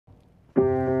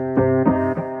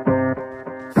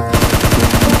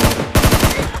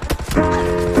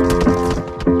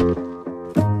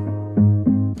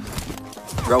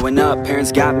Growing up,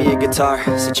 parents got me a guitar.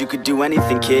 Said you could do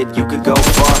anything, kid, you could go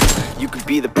far. You could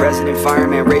be the president,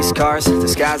 fireman, race cars. The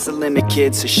sky's the limit,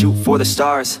 kid, so shoot for the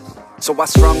stars. So I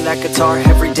strummed that guitar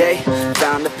every day.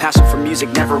 Found the passion for music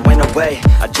never went away.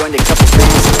 I joined a couple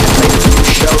bands and played a few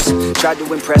shows. Tried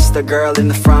to impress the girl in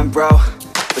the front row,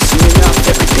 but soon enough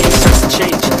everything starts to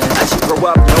change. As you grow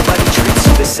up, nobody treats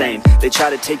you the same. They try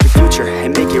to take your future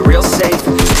and make it real safe.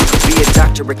 You could be a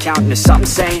doctor, accountant, or something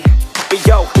sane. But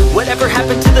yo, whatever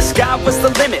happened to the sky was the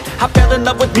limit. I fell in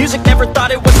love with music, never thought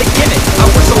it was a gimmick. I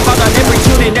worked so hard on every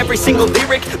tune and every single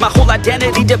lyric. My whole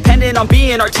identity depended on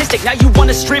being artistic. Now you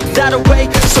wanna strip that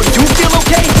away, so you feel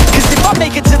okay? Cause if I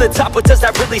make it to the top, what does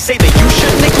that really say? That you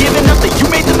shouldn't have given up, that you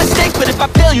made the mistake? But if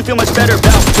I fail, you feel much better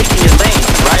about taking your lane,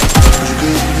 right?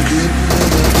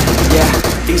 Yeah,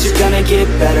 things are gonna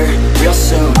get better real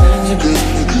soon.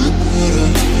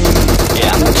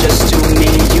 Yeah, I'ma just do me,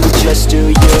 you just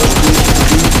do you.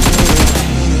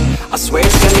 I swear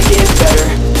it's gonna get better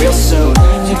real soon.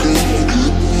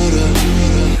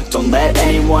 Don't let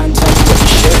anyone tell you what you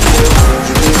should do.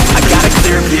 I got a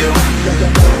clear view,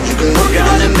 we're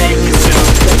gonna make it soon.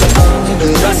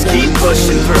 Just keep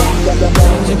pushing through.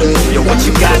 You're what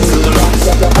you got to lose.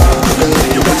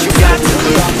 You're what you got to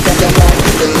lose.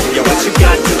 You're what you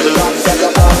got to lose.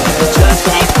 Just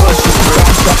keep pushing through.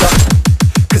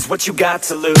 Cause what you got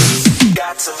to lose,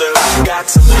 got to lose, got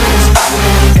to lose,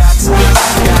 got to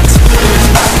lose, got to lose,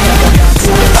 got to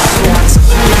lose, got to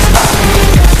lose,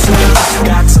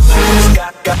 got to lose, got to lose, got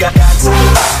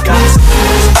to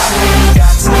lose,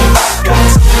 got to lose, got to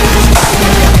lose,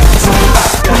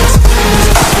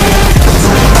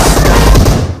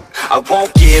 I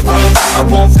won't give up, I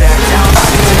won't back down.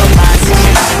 Till the line's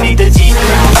sinking underneath the deep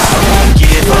ground. I won't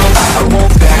give up, I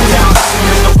won't back down.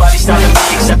 There's nobody stopping me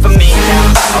except for me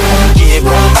now. I won't give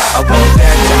up, I won't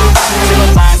back down. Till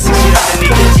the line's sinking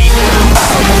underneath the deep ground.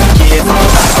 I won't give up,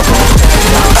 I won't back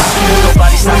down. There's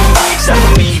nobody stopping me except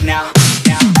for me now.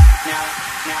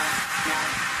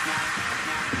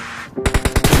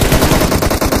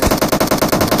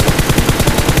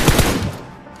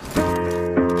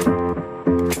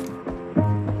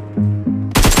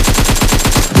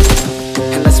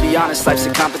 Honest, life's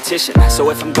a competition, so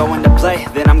if I'm going to play,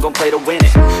 then I'm gonna play to win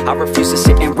it. I refuse to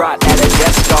sit and rot at a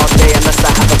desk all day unless I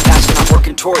have a passion I'm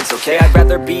working towards, okay? I'd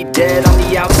rather be dead on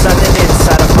the outside than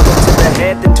inside. A bullet to the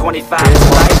head than 25 to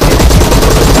life. In a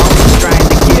cubicle alone, just trying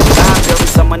to get by,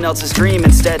 building someone else's dream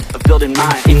instead of building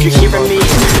mine. If you're hearing me,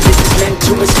 this is meant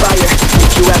to inspire.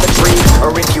 If you have a dream,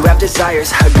 or if you have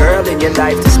desires, a girl in your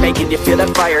life that's making you feel that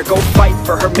fire. Go fight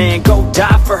for her man, go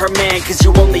die for her man. Cause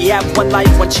you only have one life,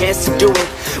 one chance to do it.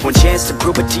 One chance to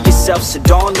prove it to yourself, so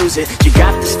don't lose it. You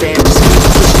got this, fam, just keep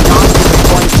pushing on.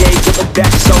 One day you'll look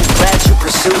back so glad you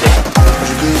pursued it.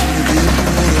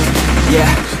 Yeah,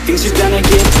 things are gonna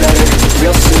get better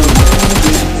real soon.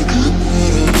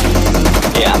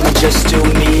 Yeah, I'ma just do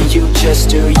me, you just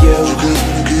do you.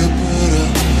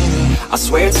 I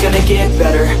swear it's gonna get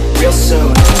better real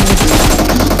soon.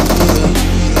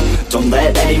 Don't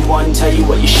let anyone tell you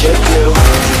what you should do.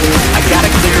 I got a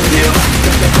clear view,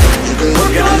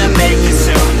 we're gonna make it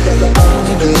soon.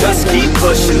 Just keep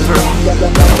pushing through. You're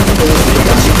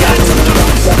what you got to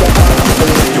lose.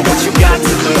 You're what you got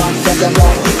to lose.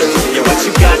 You're what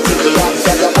you got to lose.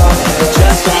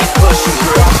 Just keep pushing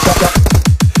through.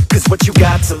 Cause what you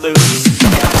got to lose,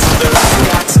 got to lose,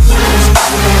 got to lose,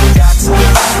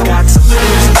 got to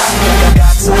lose, got to lose,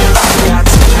 got to lose, got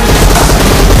to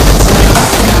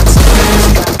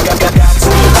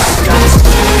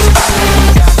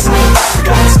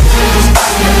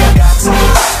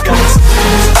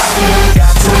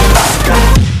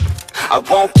I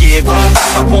won't give up,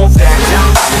 I won't back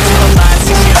down. Till the line's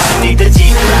sinking underneath the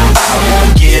deep ground. I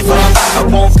won't give up, I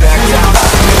won't back down.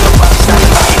 There's nobody stopping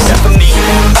me except for me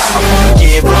now. I won't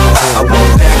give up, I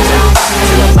won't back down.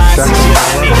 Till the line's sinking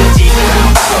underneath the deep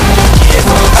ground. I won't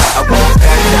give up, I won't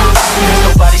back down. There's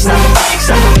nobody stopping me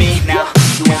except for me now.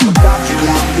 You ain't about you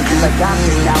now, because I got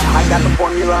you now. I got the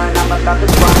formula and I'm about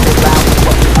to drop it loud.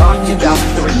 What we talking about,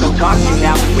 there is no talking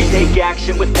now. We take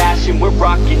action with passion, we're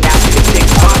rocking now.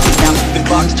 It's talking now, the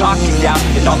clock's talking down.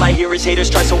 And all I hear is haters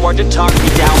try so hard to talk me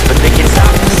down. But they can't stop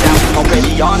the sound,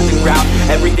 already on the ground.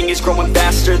 Everything is growing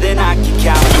faster than I can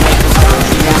count. You ain't gonna stop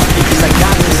me now, because I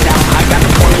got this now. I got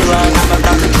the formula and I'm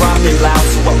about to drop it loud.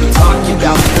 So what we talking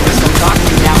about, there is no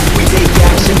talking now. We take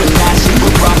action with passion,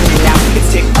 we're rocking now. It's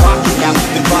tick-tocking now,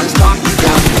 the clock's talking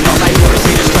down. And all I hear is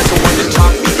haters try so hard to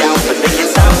talk me down. But they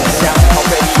can't stop the sound,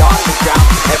 already on the ground.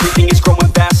 Everything is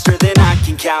growing faster than I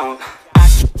can count.